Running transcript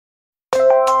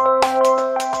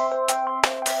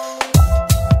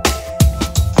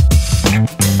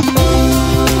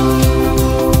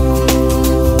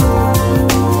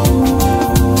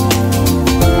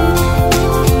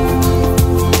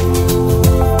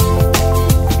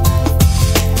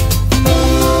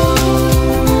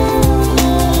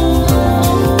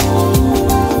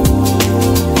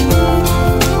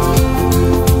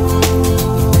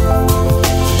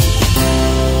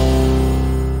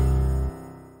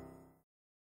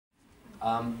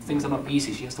Things are not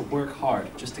easy. She has to work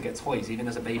hard just to get toys, even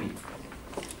as a baby.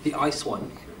 The ice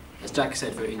one, as Jack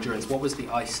said, for endurance. What was the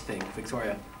ice thing,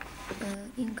 Victoria?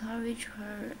 Encourage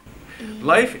her.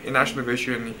 Life in National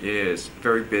Vision is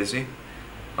very busy.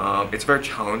 It's very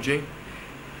challenging.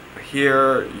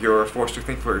 Here, you're forced to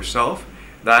think for yourself.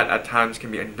 That at times can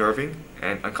be unnerving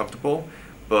and uncomfortable,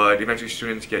 but eventually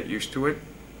students get used to it.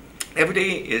 Every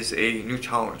day is a new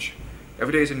challenge.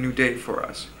 Every day is a new day for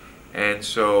us. And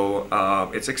so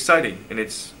it's exciting and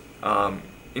it's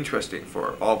interesting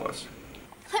for all of us.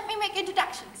 Let me make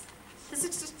introductions. This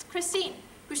is Christine,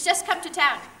 who's just come to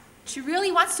town. She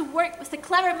really wants to work with a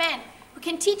clever man who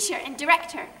can teach her and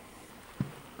direct her.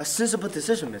 A sensible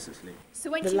decision, Mrs. Lee.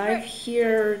 So when The she life heard,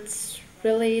 here is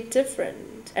really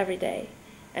different every day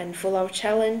and full of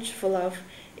challenge, full of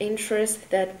interest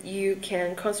that you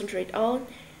can concentrate on,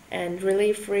 and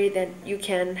really free that you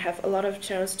can have a lot of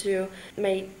chance to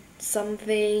make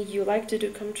something you like to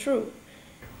do come true.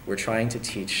 We're trying to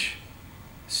teach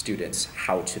students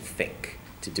how to think,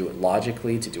 to do it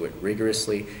logically, to do it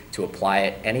rigorously, to apply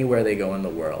it anywhere they go in the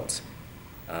world.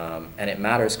 And it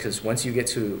matters because once you get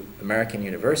to American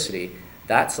University,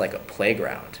 that's like a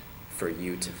playground for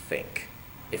you to think.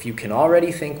 If you can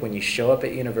already think when you show up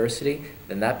at university,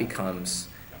 then that becomes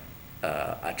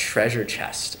a treasure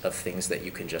chest of things that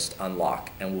you can just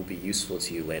unlock and will be useful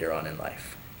to you later on in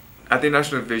life. At the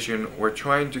National Vision, we're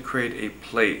trying to create a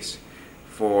place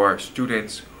for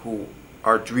students who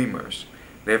are dreamers.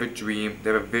 They have a dream,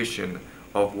 they have a vision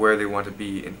of where they want to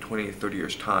be in 20, 30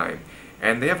 years' time.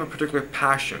 And they have a particular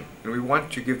passion, and we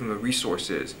want to give them the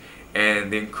resources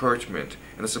and the encouragement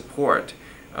and the support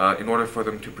in order for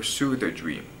them to pursue their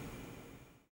dream.